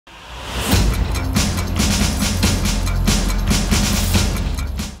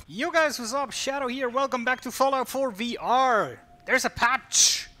Yo guys, what's up? Shadow here, welcome back to Fallout 4 VR. There's a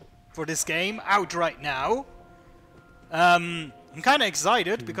patch for this game out right now. I'm kinda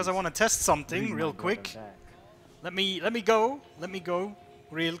excited because I want to test something real quick. Let me go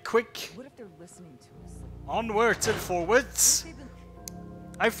real quick. What if they're listening to us? Onwards and forwards.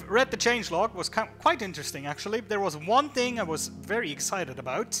 I've read the changelog, was quite interesting actually. There was one thing I was very excited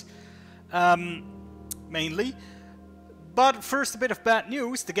about, mainly. But first, a bit of bad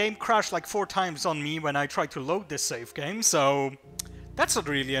news. The game crashed like 4 times on me when I tried to load this save game, so that's not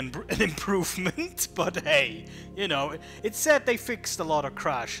really an improvement. But hey, you know, it said they fixed a lot of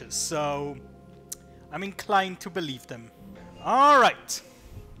crashes, so I'm inclined to believe them. Alright.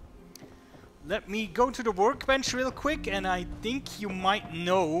 Let me go to the workbench real quick, and I think you might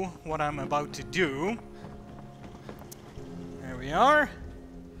know what I'm about to do. There we are.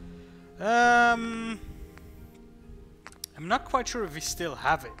 I'm not quite sure if we still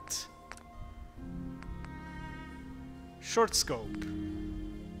have it. Short scope.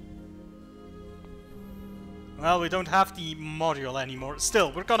 Well, we don't have the module anymore.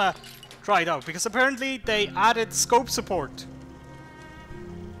 Still, we're gonna try it out, because apparently they added scope support.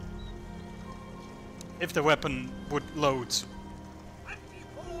 If the weapon would load.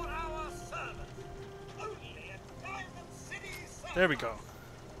 There we go.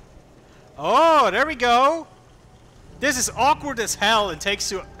 Oh, there we go! This is awkward as hell and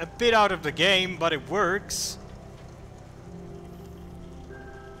takes you a bit out of the game, but it works.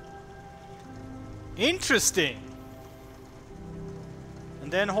 Interesting.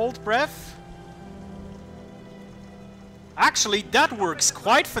 And then hold breath. Actually, that works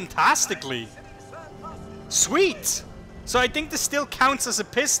quite fantastically. Sweet! So I think this still counts as a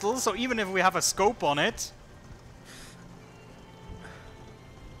pistol, so even if we have a scope on it.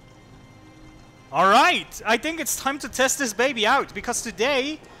 Alright, I think it's time to test this baby out, because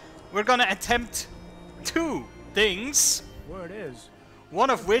today we're gonna attempt 2 things. Where it is. One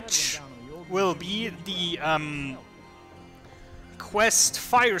of which will be the quest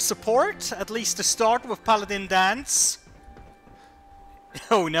fire support, at least to start with Paladin Dance.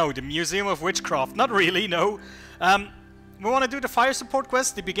 Oh no, the Museum of Witchcraft. Not really, no. We want to do the fire support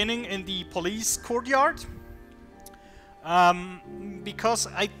quest, the beginning in the police courtyard. Because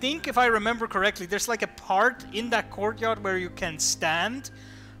I think, if I remember correctly, there's like a part in that courtyard where you can stand,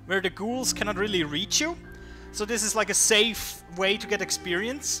 where the ghouls cannot really reach you. So this is like a safe way to get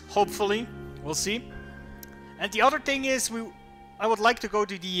experience, hopefully. We'll see. And the other thing is, I would like to go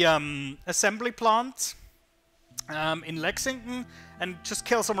to the assembly plant in Lexington and just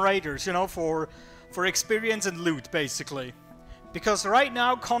kill some raiders, you know, for experience and loot, basically. Because right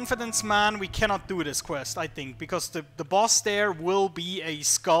now, Confidence Man, we cannot do this quest, I think. Because the boss there will be a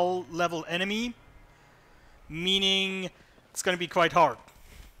skull level enemy. Meaning it's going to be quite hard.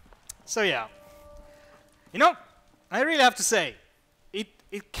 So yeah. You know, I really have to say,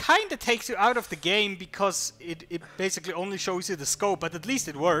 it kind of takes you out of the game because it basically only shows you the scope. But at least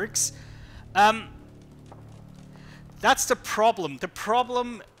it works. That's the problem. The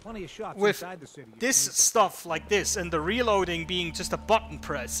problem with this stuff like this and the reloading being just a button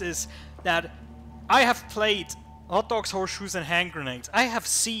press is that I have played Hot Dogs, Horseshoes and Hand Grenades. I have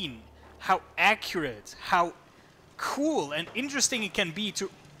seen how accurate, how cool and interesting it can be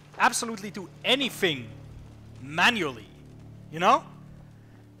to absolutely do anything manually, you know?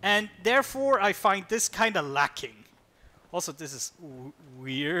 And therefore I find this kind of lacking. Also, this is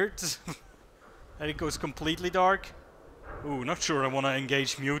weird that it goes completely dark. Ooh, not sure I want to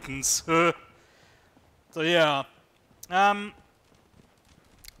engage mutants. So yeah.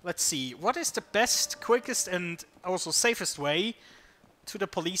 Let's see. What is the best, quickest, and also safest way to the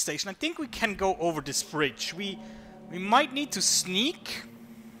police station? I think we can go over this bridge. We might need to sneak,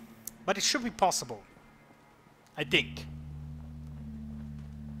 but it should be possible. I think.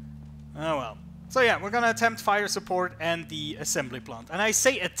 Oh well. So yeah, we're gonna attempt fire support and the assembly plant. And I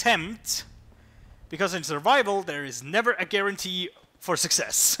say attempt because in survival, there is never a guarantee for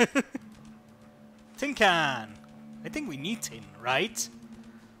success. Tin can. I think we need tin, right?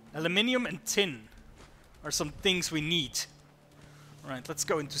 Aluminium and tin are some things we need. Alright, let's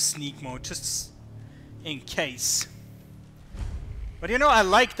go into sneak mode, just in case. But you know, I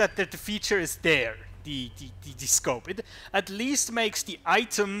like that the feature is there, the scope. It at least makes the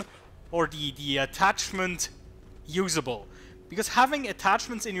item or the attachment usable. Because having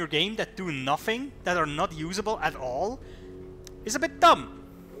attachments in your game that do nothing, that are not usable at all, is a bit dumb.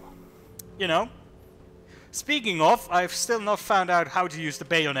 You know? Speaking of, I've still not found out how to use the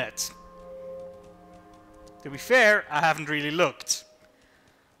bayonet. To be fair, I haven't really looked.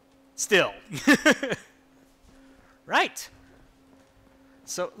 Still. Right.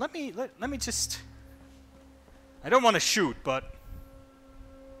 So let me just... I don't want to shoot, but...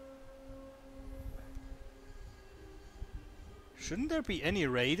 Shouldn't there be any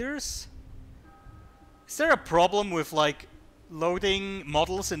raiders? Is there a problem with, like, loading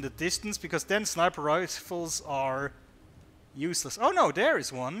models in the distance? Because then sniper rifles are useless. Oh no, there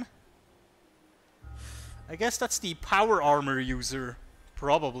is one. I guess that's the power armor user.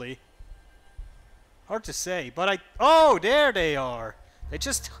 Probably. Hard to say, but oh, there they are.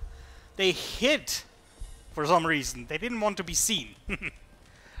 They hid for some reason. They didn't want to be seen.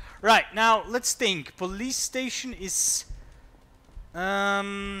 Right, now let's think. Police station is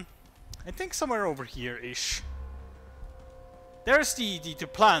I think somewhere over here-ish. There's the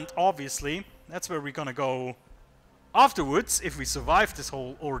plant, obviously. That's where we're gonna go afterwards, if we survive this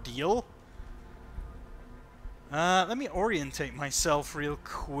whole ordeal. Let me orientate myself real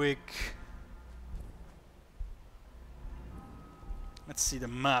quick. Let's see the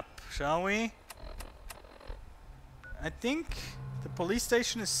map, shall we? I think the police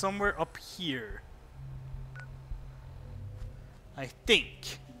station is somewhere up here. I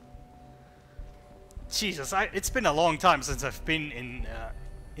think. Jesus, it's been a long time since I've been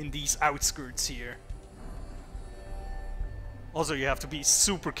in these outskirts here. Also, you have to be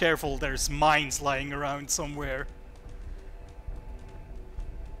super careful. There's mines lying around somewhere.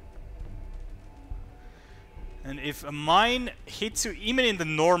 And if a mine hits you, even in the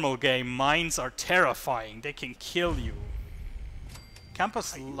normal game, mines are terrifying. They can kill you.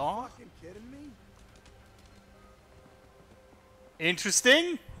 Campus law?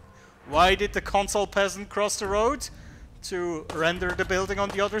 Interesting. Why did the console peasant cross the road? To render the building on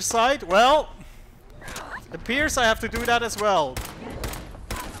the other side? Well, it appears I have to do that as well.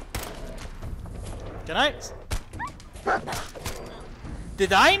 Can I?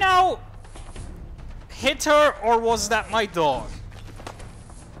 Did I now hit her, or was that my dog?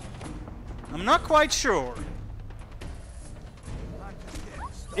 I'm not quite sure.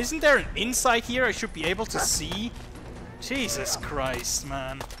 Isn't there an inside here I should be able to see? Jesus Christ,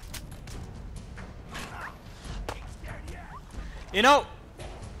 man. You know,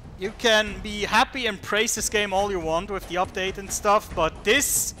 you can be happy and praise this game all you want with the update and stuff, but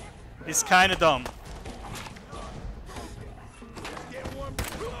this is kinda dumb.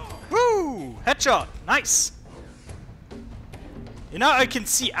 Woo! Headshot! Nice! You know, I can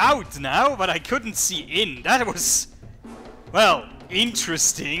see out now, but I couldn't see in. That was, well,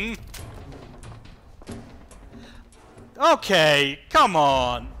 interesting. Okay, come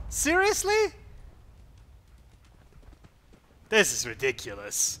on. Seriously? This is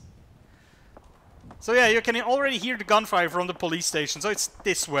ridiculous. So yeah, you can already hear the gunfire from the police station, so it's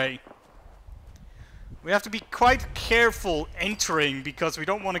this way. We have to be quite careful entering, because we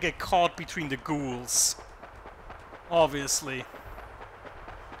don't want to get caught between the ghouls. Obviously.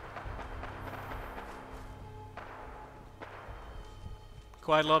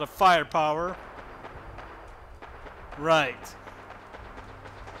 Quite a lot of firepower. Right.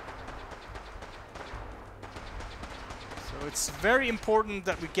 So it's very important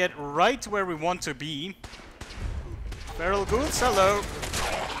that we get right where we want to be. Feral ghouls, hello.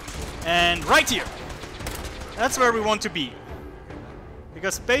 And right here. That's where we want to be.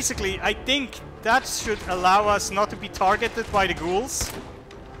 Because basically, I think that should allow us not to be targeted by the ghouls.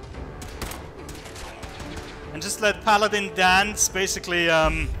 And just let Paladin Dance basically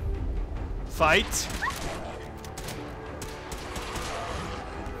fight.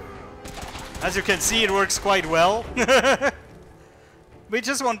 As you can see, it works quite well. We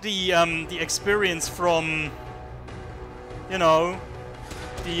just want the experience from, you know,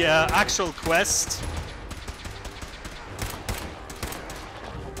 the actual quest.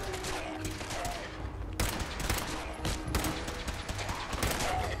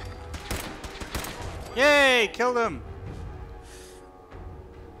 Yay! Killed him!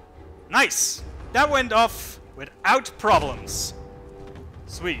 Nice! That went off without problems.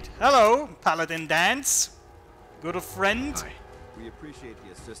 Sweet. Hello, Paladin Dance. Good friend. Hi. We appreciate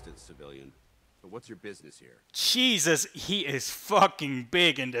the assistance, civilian. But what's your business here? Jesus, he is fucking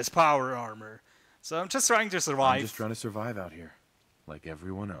big in this power armor. So I'm just trying to survive. I'm just trying to survive out here, like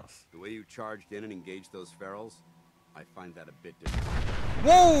everyone else. The way you charged in and engaged those ferals, I find that a bit different.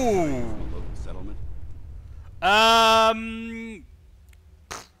 Whoa! From a local settlement?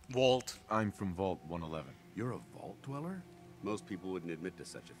 Vault. I'm from Vault 111. You're a vault dweller? Most people wouldn't admit to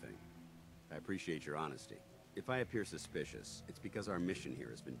such a thing. I appreciate your honesty. If I appear suspicious, it's because our mission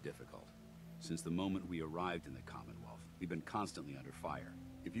here has been difficult. Since the moment we arrived in the Commonwealth, we've been constantly under fire.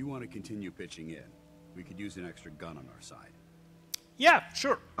 If you want to continue pitching in, we could use an extra gun on our side. Yeah,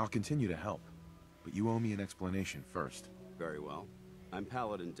 sure. I'll continue to help, but you owe me an explanation first. Very well. I'm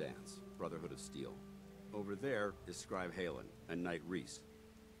Paladin Dance, Brotherhood of Steel. Over there is Scribe Halen and Knight Reese.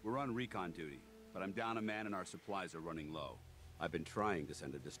 We're on recon duty, but I'm down a man and our supplies are running low. I've been trying to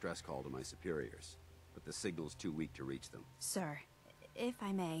send a distress call to my superiors, but the signal's too weak to reach them. Sir, if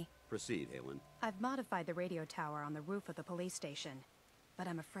I may... Proceed, Halen. I've modified the radio tower on the roof of the police station, but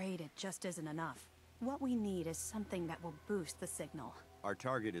I'm afraid it just isn't enough. What we need is something that will boost the signal. Our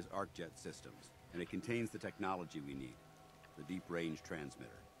target is ArcJet Systems, and it contains the technology we need, the deep-range transmitter.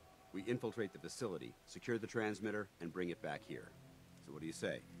 We infiltrate the facility, secure the transmitter, and bring it back here. So what do you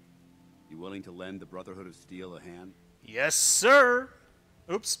say? You willing to lend the Brotherhood of Steel a hand? Yes, sir!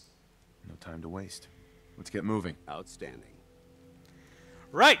 Oops. No time to waste. Let's get moving. Outstanding.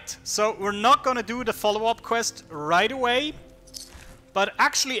 Right, so we're not gonna do the follow-up quest right away, but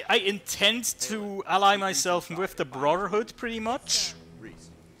actually I intend to ally myself with the Brotherhood pretty much. Reese,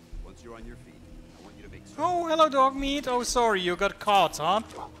 once you're on your feet, I want you to make certain Oh, hello dog meat. Oh, sorry, you got caught, huh?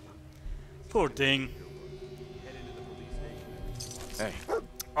 Poor thing. head into the police station. Hey,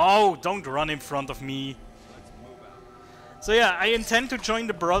 Oh, don't run in front of me. So yeah, I intend to join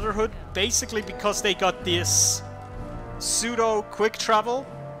the Brotherhood basically because they got this pseudo quick travel.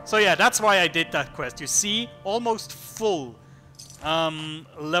 So yeah, that's why I did that quest. You see, almost full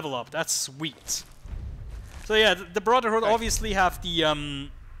level up. That's sweet. So yeah, the Brotherhood obviously have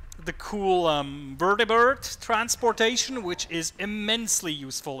the cool vertibird transportation, which is immensely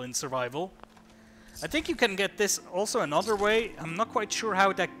useful in survival. I think you can get this also another way. I'm not quite sure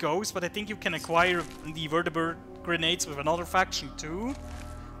how that goes, but I think you can acquire the vertibird grenades with another faction too,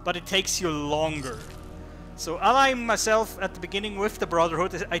 but it takes you longer. So allying myself at the beginning with the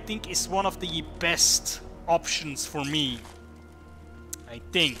Brotherhood, I think, is one of the best options for me. I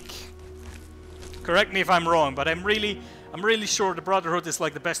think. Correct me if I'm wrong, but I'm really sure the Brotherhood is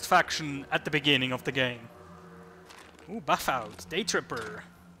like the best faction at the beginning of the game. Ooh, buff out, Day Tripper.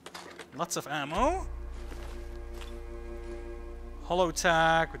 Lots of ammo. Hollow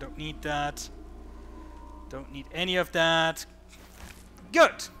tag, we don't need that. Don't need any of that.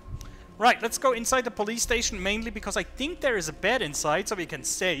 Good. Right, let's go inside the police station, mainly because I think there is a bed inside, so we can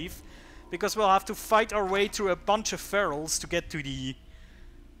save. Because we'll have to fight our way through a bunch of ferals to get to the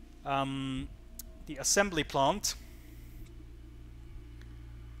assembly plant.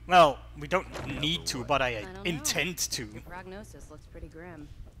 Well, we don't need to, but I intend to. Your prognosis looks pretty grim.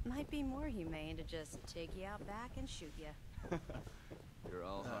 Might be more humane to just take you out back and shoot you. You're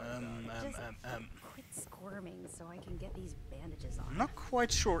all Quit squirming so I can get these bandages on. I'm not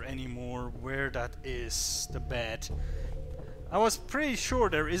quite sure anymore where that is, the bed. I was pretty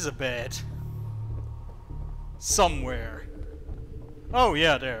sure there is a bed. Somewhere. Oh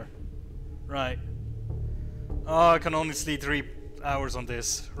yeah, there. Right. Oh, I can only sleep 3 hours on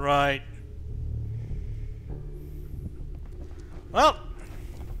this. Right. Well,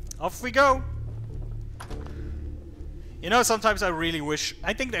 off we go. You know, sometimes I really wish...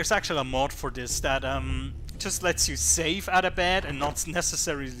 I think there's actually a mod for this that just lets you save at a bed and not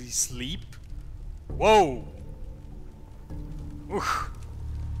necessarily sleep. Whoa! Oof.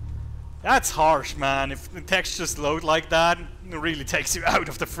 That's harsh, man. If the text just load like that, it really takes you out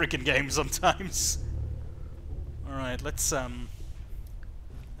of the freaking game sometimes. Alright, let's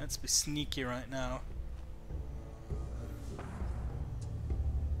be sneaky right now.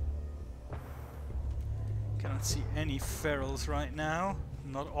 Cannot see any ferals right now.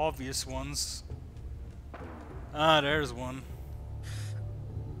 Not obvious ones. Ah, there's one.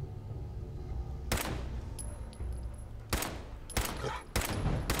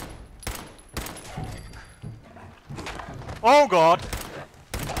 Oh god!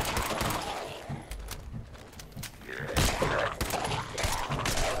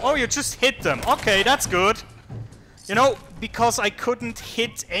 Oh, you just hit them. Okay, that's good. You know, because I couldn't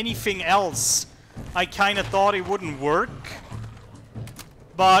hit anything else, I kind of thought it wouldn't work.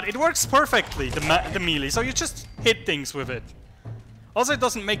 But it works perfectly, the melee, so you just hit things with it. Also, it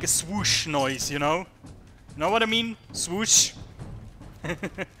doesn't make a swoosh noise, you know? You know what I mean? Swoosh.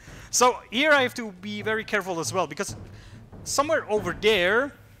 So, here I have to be very careful as well, because somewhere over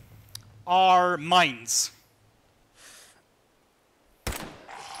there are mines.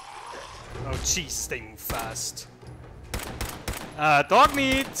 Oh jeez, they move fast. Dog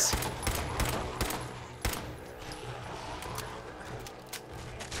meat!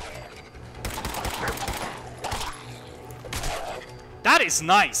 That is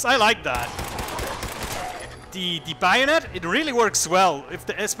nice, I like that. The bayonet, it really works well,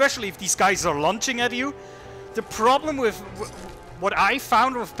 especially if these guys are launching at you. The problem with what I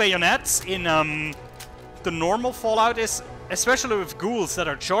found with bayonets in the normal Fallout is, especially with ghouls that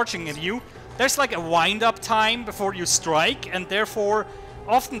are charging at you, there's like a wind-up time before you strike, and therefore,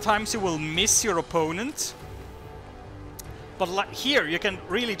 oftentimes you will miss your opponent. But like here, you can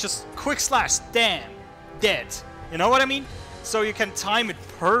really just quick slash, damn, dead. You know what I mean? So you can time it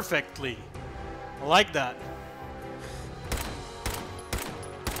perfectly. I like that.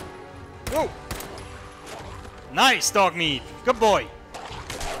 Whoa! Nice, dog meat. Good boy.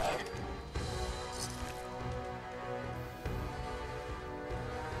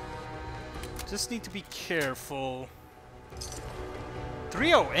 Just need to be careful.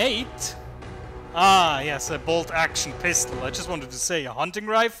 308? Ah, yes, a bolt-action pistol. I just wanted to say a hunting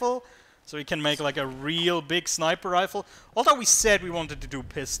rifle, so we can make like a real big sniper rifle. Although we said we wanted to do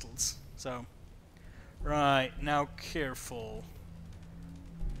pistols, so... Right, now careful.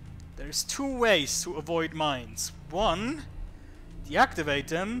 There's 2 ways to avoid mines. 1, deactivate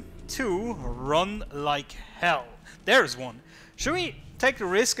them. 2, run like hell. There's one. Should we take the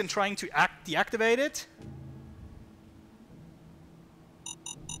risk in trying to deactivate it?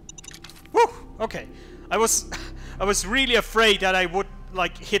 Woo! Okay. I was really afraid that I would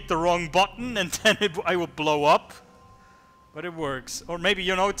like hit the wrong button and then I would blow up. But it works. Or maybe,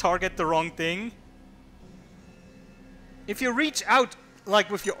 you know, target the wrong thing. If you reach out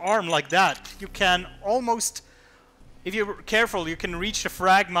like with your arm like that, you can almost, if you're careful, you can reach the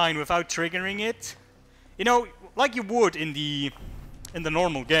frag mine without triggering it. You know, like you would in the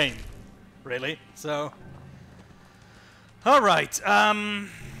normal game, really. So, all right.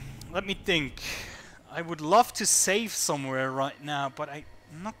 Let me think. I would love to save somewhere right now, but I'm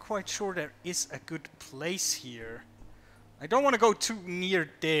not quite sure there is a good place here. I don't want to go too near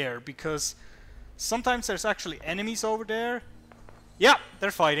there because sometimes there's actually enemies over there. Yeah,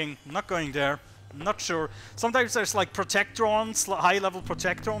 they're fighting. I'm not going there. I'm not sure. Sometimes there's like protectrons, high-level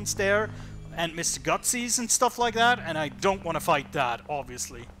protectrons there, and Mr. Gutsies and stuff like that, and I don't want to fight that,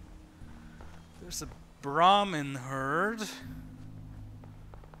 obviously. There's a Brahmin herd.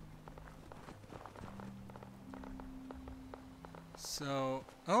 So,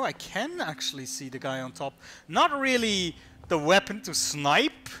 oh, I can actually see the guy on top. Not really the weapon to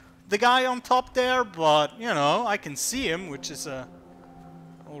snipe the guy on top there, but, you know, I can see him, which is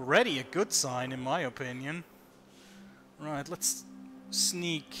already a good sign, in my opinion. Right, let's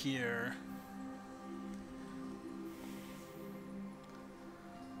sneak here.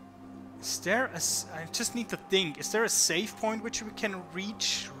 Is there a... I just need to think. Is there a save point which we can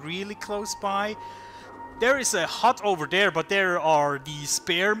reach really close by? There is a hut over there, but there are the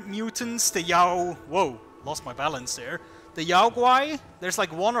spare mutants, the Yao... Whoa, lost my balance there. The Yao Guai, there's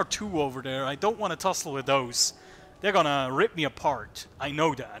like 1 or 2 over there. I don't want to tussle with those. They're gonna rip me apart. I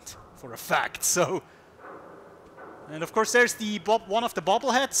know that for a fact, so... And of course there's the one of the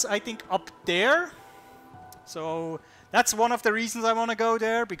bobbleheads, I think, up there. So that's one of the reasons I want to go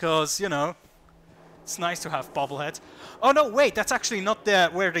there, because, you know, it's nice to have bobbleheads. Oh no, wait, that's actually not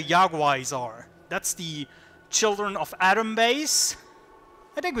where the Yao Guais are. That's the Children of Adam base.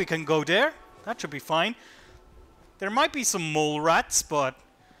 I think we can go there. That should be fine. There might be some mole rats, but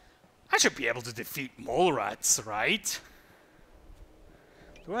I should be able to defeat mole rats, right?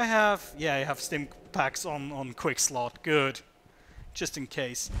 Do I have... Yeah, I have stim packs on quick slot. Good. Just in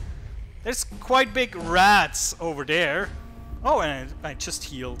case. There's quite big rats over there. Oh, and I just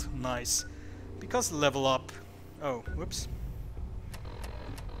healed. Nice. Because level up. Oh, whoops.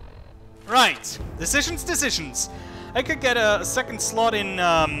 Right, decisions. I could get a second slot in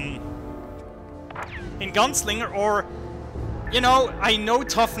Gunslinger, or, you know, I know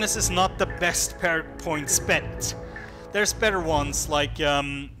toughness is not the best point spent. There's better ones, like,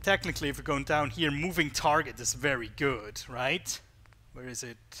 technically if we're going down here, moving target is very good, right? Where is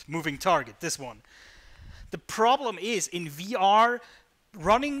it? Moving target, this one. The problem is, in VR,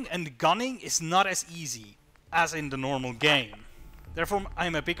 running and gunning is not as easy as in the normal game. Therefore,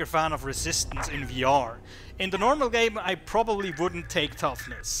 I'm a bigger fan of resistance in VR. In the normal game, I probably wouldn't take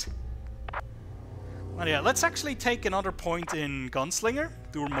toughness. Well, yeah, let's actually take another point in Gunslinger,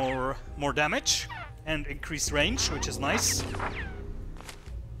 do more damage, and increased range, which is nice.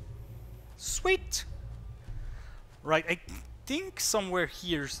 Sweet! Right, I think somewhere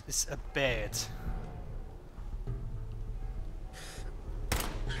here is a bed.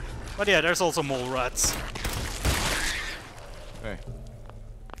 But yeah, there's also mole rats. Hey.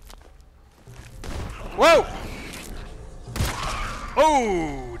 Whoa!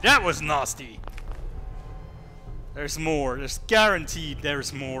 Oh, that was nasty. There's more. There's guaranteed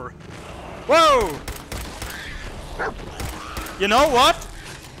there's more. Whoa! You know what?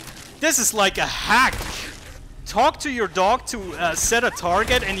 This is like a hack. Talk to your dog to set a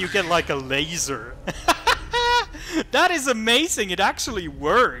target and you get like a laser. That is amazing. It actually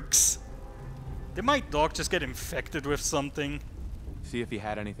works. Did my dog just get infected with something? See if he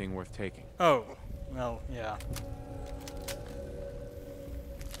had anything worth taking. Oh, well, yeah.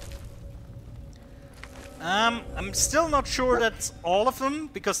 I'm still not sure that's all of them,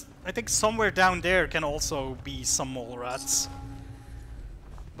 because I think somewhere down there can also be some mole rats.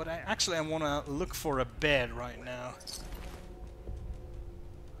 But I want to look for a bed right now.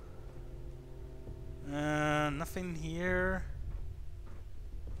 Nothing here.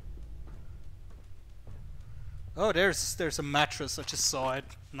 Oh, there's a mattress. I just saw it.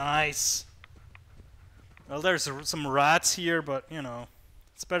 Nice. Well, there's some rats here, but you know,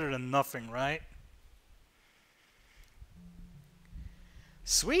 it's better than nothing, right?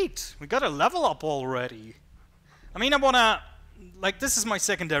 Sweet, we got a level up already. I mean, I wanna, like, this is my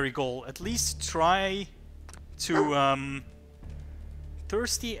secondary goal. At least try to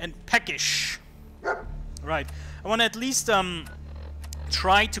thirsty and peckish. Right. I wanna at least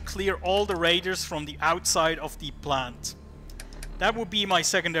try to clear all the raiders from the outside of the plant. That would be my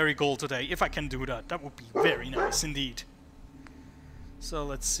secondary goal today, if I can do that. That would be very nice indeed. So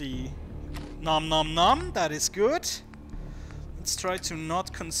let's see. Nom nom nom, that is good. Let's try to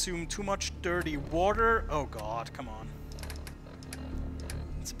not consume too much dirty water. Oh god, come on.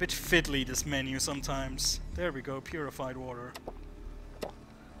 It's a bit fiddly, this menu sometimes. There we go, purified water.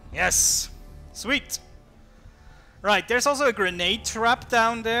 Yes! Sweet! Right, there's also a grenade trap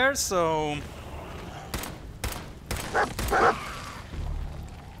down there, so...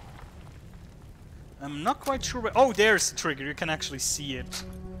 I'm not quite sure where... Oh, there's the trigger, you can actually see it.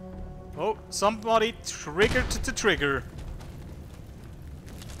 Oh, somebody triggered the trigger.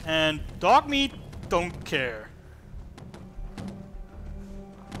 And dog meat, don't care.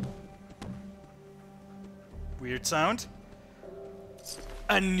 Weird sound.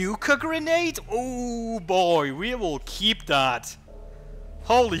 A nuka grenade? Oh boy, we will keep that.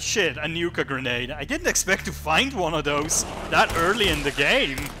 Holy shit, a nuka grenade. I didn't expect to find one of those that early in the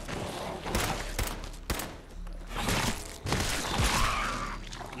game.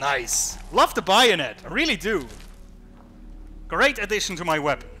 Nice. Love the bayonet, I really do. Great addition to my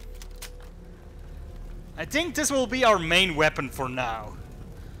weapon. I think this will be our main weapon for now.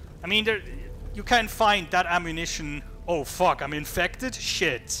 I mean, you can find that ammunition... Oh fuck, I'm infected?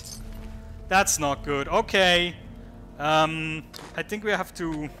 Shit. That's not good. Okay. I think we have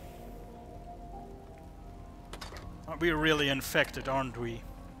to... We're really infected, aren't we?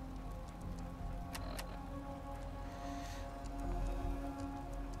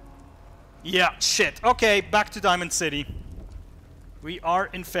 Yeah, shit. Okay, back to Diamond City. We are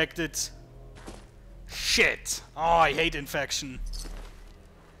infected. Shit. Oh, I hate infection.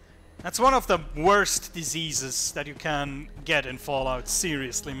 That's one of the worst diseases that you can get in Fallout.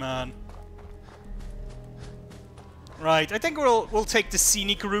 Seriously, man. Right, I think we'll take the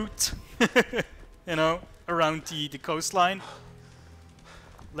scenic route. You know, around the coastline.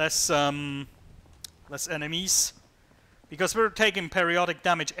 Less enemies. Because we're taking periodic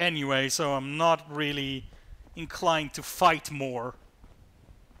damage anyway, so I'm not really inclined to fight more.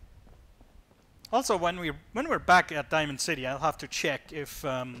 Also, when we're back at Diamond City, I'll have to check if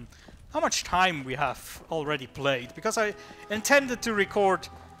how much time we have already played, because I intended to record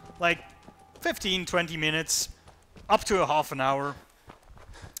like 15-20 minutes, up to a half an hour,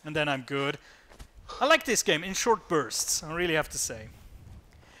 and then I'm good. I like this game in short bursts, I really have to say.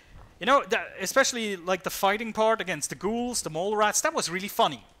 You know, especially like the fighting part against the ghouls, the mole rats, that was really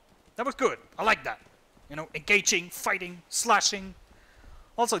funny. That was good. I like that. You know, engaging, fighting, slashing.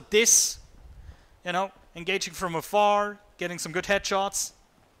 Also this, you know, engaging from afar, getting some good headshots.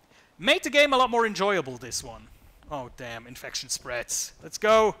 Made the game a lot more enjoyable, this one. Oh damn, infection spreads. Let's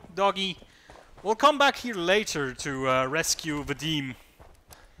go, doggy. We'll come back here later to rescue Vadim.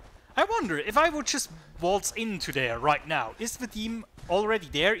 I wonder if I would just waltz into there right now. Is Vadim already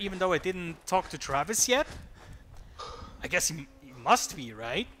there, even though I didn't talk to Travis yet? I guess he must be,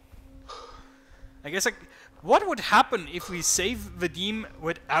 right? I guess what would happen if we save Vadim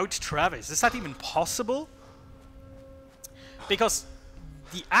without Travis? Is that even possible? Because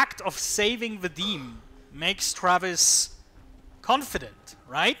the act of saving Vadim makes Travis confident,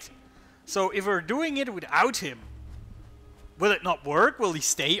 right? So if we're doing it without him, will it not work? Will he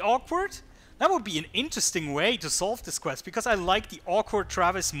stay awkward? That would be an interesting way to solve this quest, because I like the awkward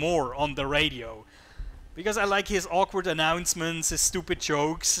Travis more on the radio. Because I like his awkward announcements, his stupid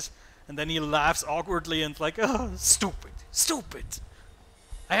jokes, and then he laughs awkwardly and like, oh, stupid, stupid.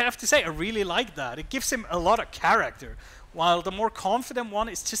 I have to say, I really like that. It gives him a lot of character, while the more confident one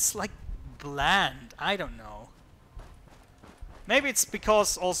is just like bland. I don't know. Maybe it's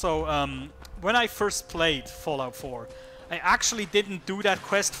because also when I first played Fallout 4, I actually didn't do that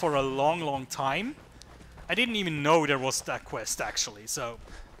quest for a long time. I didn't even know there was that quest, actually, so...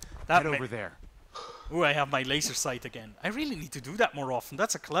 Head over there. Ooh, I have my laser sight again. I really need to do that more often.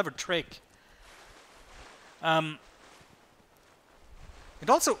 That's a clever trick. It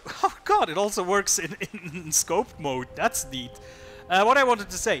also... Oh god, it also works in scoped mode. That's neat. What I wanted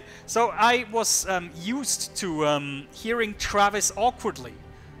to say. So I was used to hearing Travis awkwardly.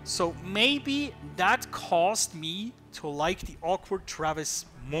 So maybe that caused me to like the awkward Travis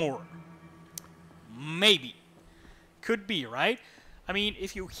more. Maybe. Could be, right? I mean,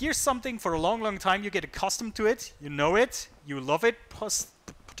 if you hear something for a long time, you get accustomed to it, you know it, you love it,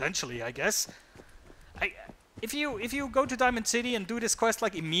 potentially, I guess. If you go to Diamond City and do this quest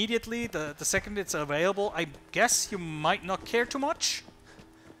like immediately, the second it's available, I guess you might not care too much.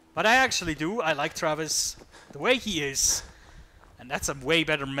 But I actually do. I like Travis the way he is. And that's a way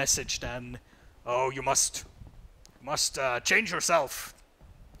better message than, oh, you must change yourself.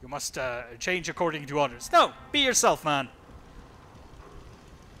 You must change according to others. No, be yourself, man.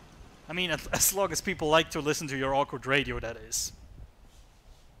 I mean, as long as people like to listen to your awkward radio, that is.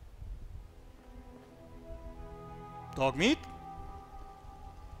 Dog meat?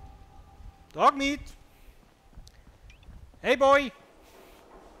 Dog meat? Hey, boy!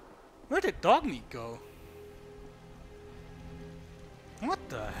 Where did dog meat go? What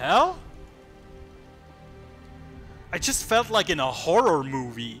the hell? I just felt like in a horror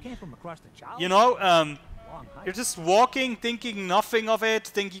movie. You know, you're just walking, thinking nothing of it,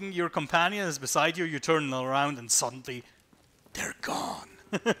 thinking your companion is beside you, you turn around and suddenly they're gone.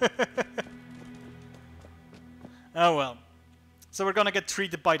 Oh well. So we're gonna get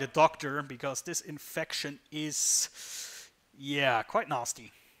treated by the doctor because this infection is, yeah, quite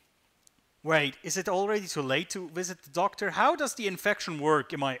nasty. Wait, is it already too late to visit the doctor? How does the infection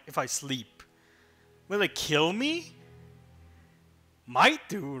work if I sleep? Will it kill me? Might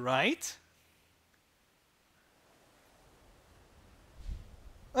do, right?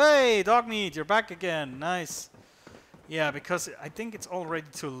 Hey, dog meat, you're back again. Nice. Yeah, because I think it's already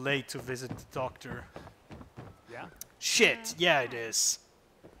too late to visit the doctor. Yeah? Shit, yeah it is.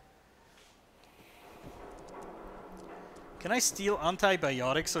 Can I steal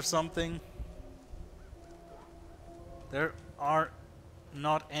antibiotics or something? There are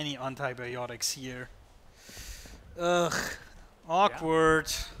not any antibiotics here. Ugh, awkward.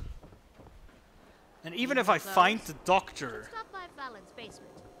 Yeah. And even if I find the doctor,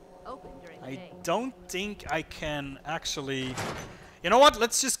 I don't think I can actually... You know what?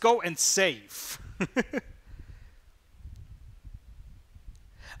 Let's just go and save.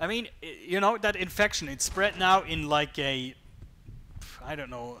 I mean, you know, that infection, it's spread now in like a... I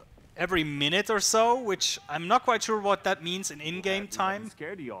don't know, every minute or so, which I'm not quite sure what that means in in-game time.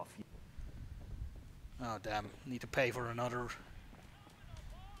 Scared you off. Oh, damn. Need to pay for another...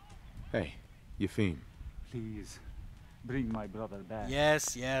 Hey, Yefim. Please, bring my brother back.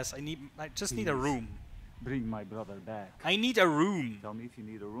 Yes, yes. I just need a room. Bring my brother back. I need a room. Tell me if you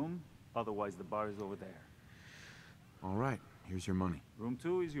need a room. Otherwise, the bar is over there. All right. Here's your money. Room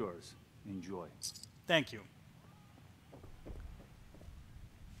 2 is yours. Enjoy. Thank you.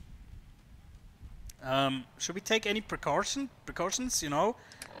 Should we take any precautions? You know,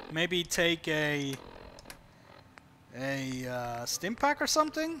 maybe take a stim pack or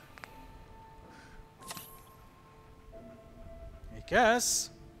something. I guess.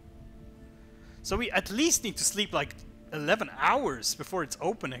 So we at least need to sleep like 11 hours before it's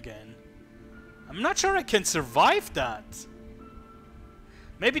open again. I'm not sure I can survive that.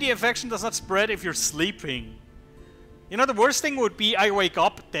 Maybe the infection does not spread if you're sleeping. You know, the worst thing would be I wake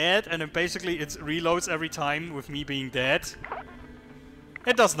up dead and then basically it reloads every time with me being dead.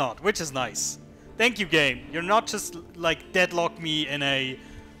 It does not, which is nice. Thank you, game. You're not just like deadlock me in a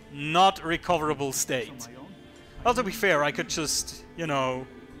not recoverable state. Well, to be fair, I could just, you know...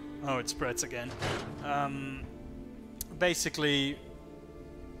 Oh, it spreads again. Basically,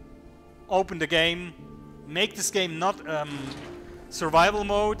 open the game, make this game not survival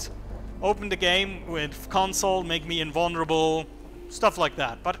mode, open the game with console, make me invulnerable, stuff like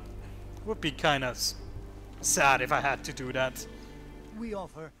that. But it would be kind of sad if I had to do that. We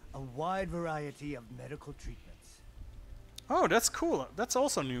offer a wide variety of medical treatments. Oh, that's cool. That's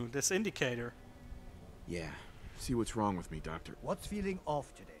also new, this indicator. Yeah. See what's wrong with me, Doctor. What's feeling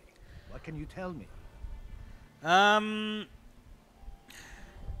off today? What can you tell me?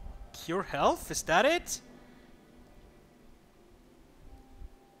 Cure health? Is that it?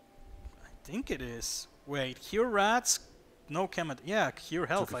 I think it is. Wait, cure rats? No chemo. Yeah, cure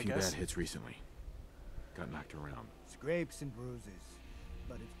health, I guess. Took a few bad hits recently. Got knocked around. Scrapes and bruises.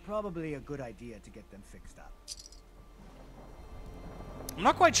 But it's probably a good idea to get them fixed up. I'm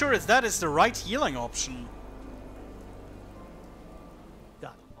not quite sure if that is the right healing option.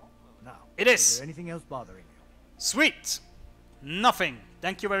 Done. Now, It is is. there anything else bothering you? Sweet. Nothing.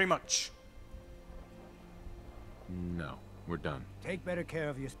 Thank you very much. No, we're done. Take better care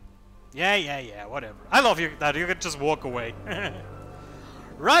of your... Yeah, whatever. I love you that you could just walk away.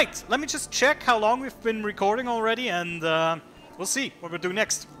 Right, let me just check how long we've been recording already, and we'll see what we'll do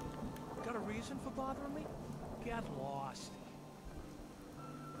next. Got a reason for bothering me? Get lost.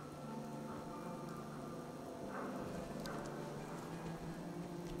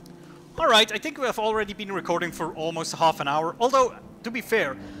 Alright, I think we have already been recording for almost half an hour. Although, to be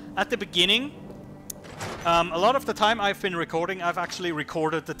fair, at the beginning, a lot of the time I've been recording, I've actually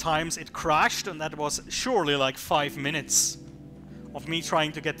recorded the times it crashed, and that was surely like 5 minutes of me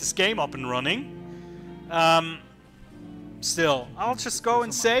trying to get this game up and running. Still, I'll just go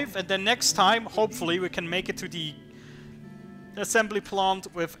and save, and then next time, hopefully, we can make it to the assembly plant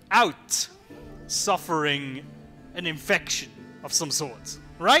without suffering an infection of some sort,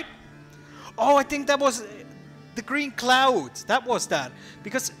 right? Oh, I think that was the green cloud. That was that.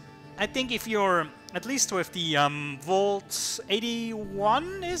 Because I think if you're, at least with the Vault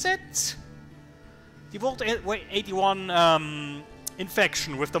 81, is it? The Vault 81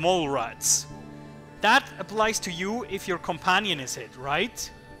 infection with the mole rats. That applies to you if your companion is hit,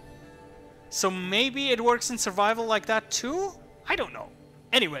 right? So maybe it works in survival like that too? I don't know.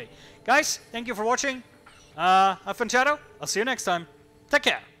 Anyway, guys, thank you for watching. I've been Shadow. I'll see you next time. Take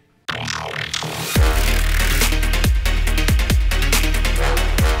care.